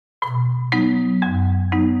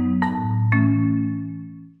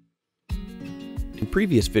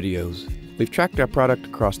previous videos, we've tracked our product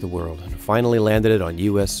across the world and finally landed it on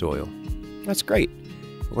US soil. That's great,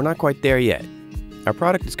 but we're not quite there yet. Our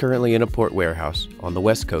product is currently in a port warehouse on the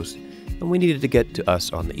West Coast, and we needed to get to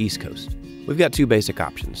us on the East Coast. We've got two basic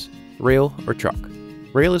options, rail or truck.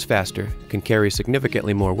 Rail is faster, can carry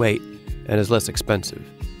significantly more weight, and is less expensive.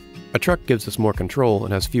 A truck gives us more control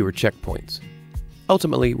and has fewer checkpoints.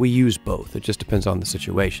 Ultimately, we use both, it just depends on the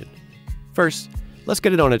situation. First, let's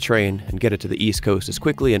get it on a train and get it to the East Coast as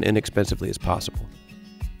quickly and inexpensively as possible.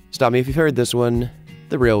 Stop me if you've heard this one.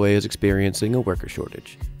 The railway is experiencing a worker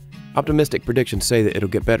shortage. Optimistic predictions say that it'll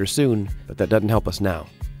get better soon, but that doesn't help us now.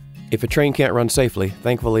 If a train can't run safely,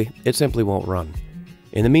 thankfully, it simply won't run.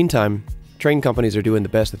 In the meantime, train companies are doing the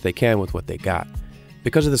best that they can with what they got.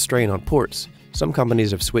 Because of the strain on ports, some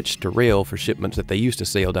companies have switched to rail for shipments that they used to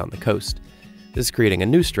sail down the coast. This is creating a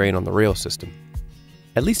new strain on the rail system.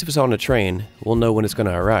 At least if it's on a train, we'll know when it's going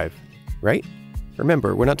to arrive, right?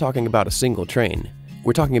 Remember, we're not talking about a single train.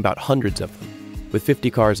 We're talking about hundreds of them, with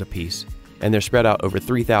 50 cars apiece, and they're spread out over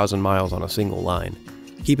 3,000 miles on a single line.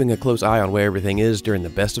 Keeping a close eye on where everything is during the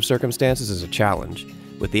best of circumstances is a challenge.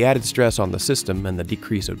 With the added stress on the system and the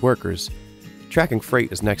decrease of workers, tracking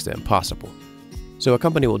freight is next to impossible. So a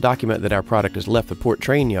company will document that our product has left the port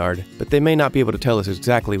train yard, but they may not be able to tell us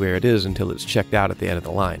exactly where it is until it's checked out at the end of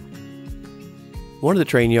the line. One of the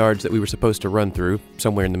train yards that we were supposed to run through,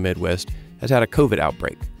 somewhere in the Midwest, has had a COVID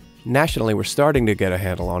outbreak. Nationally, we're starting to get a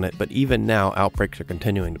handle on it, but even now, outbreaks are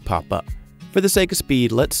continuing to pop up. For the sake of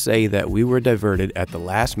speed, let's say that we were diverted at the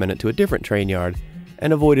last minute to a different train yard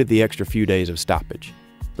and avoided the extra few days of stoppage.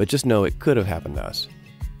 But just know it could have happened to us.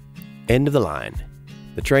 End of the line.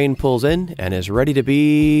 The train pulls in and is ready to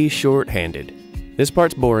be short-handed. This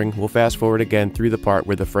part's boring. We'll fast forward again through the part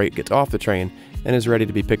where the freight gets off the train and is ready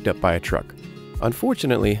to be picked up by a truck.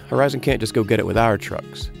 Unfortunately, Horizon can't just go get it with our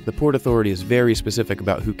trucks. The Port Authority is very specific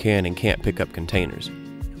about who can and can't pick up containers.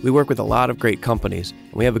 We work with a lot of great companies,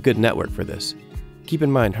 and we have a good network for this. Keep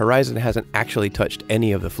in mind, Horizon hasn't actually touched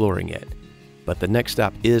any of the flooring yet. But the next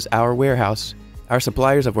stop is our warehouse. Our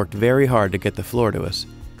suppliers have worked very hard to get the floor to us,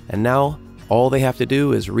 and now all they have to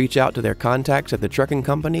do is reach out to their contacts at the trucking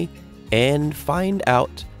company and find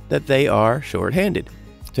out that they are short-handed.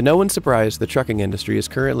 To no one's surprise, the trucking industry is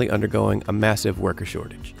currently undergoing a massive worker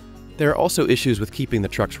shortage. There are also issues with keeping the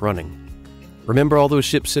trucks running. Remember all those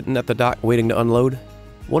ships sitting at the dock waiting to unload?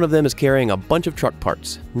 One of them is carrying a bunch of truck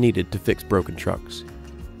parts needed to fix broken trucks.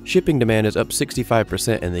 Shipping demand is up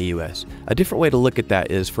 65% in the US. A different way to look at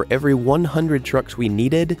that is for every 100 trucks we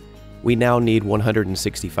needed, we now need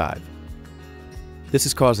 165. This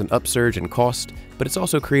has caused an upsurge in cost, but it's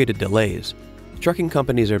also created delays. Trucking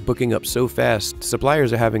companies are booking up so fast,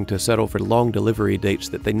 suppliers are having to settle for long delivery dates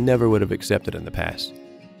that they never would have accepted in the past.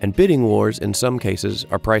 And bidding wars, in some cases,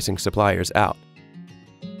 are pricing suppliers out.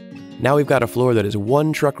 Now we've got a floor that is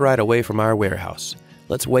one truck ride away from our warehouse.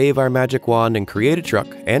 Let's wave our magic wand and create a truck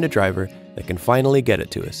and a driver that can finally get it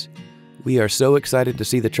to us. We are so excited to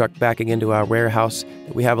see the truck backing into our warehouse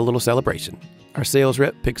that we have a little celebration. Our sales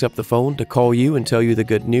rep picks up the phone to call you and tell you the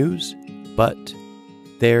good news, but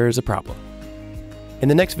there's a problem. In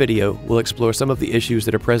the next video, we'll explore some of the issues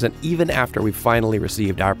that are present even after we've finally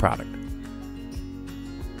received our product.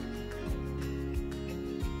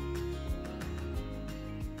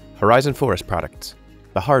 Horizon Forest Products,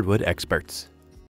 the hardwood experts.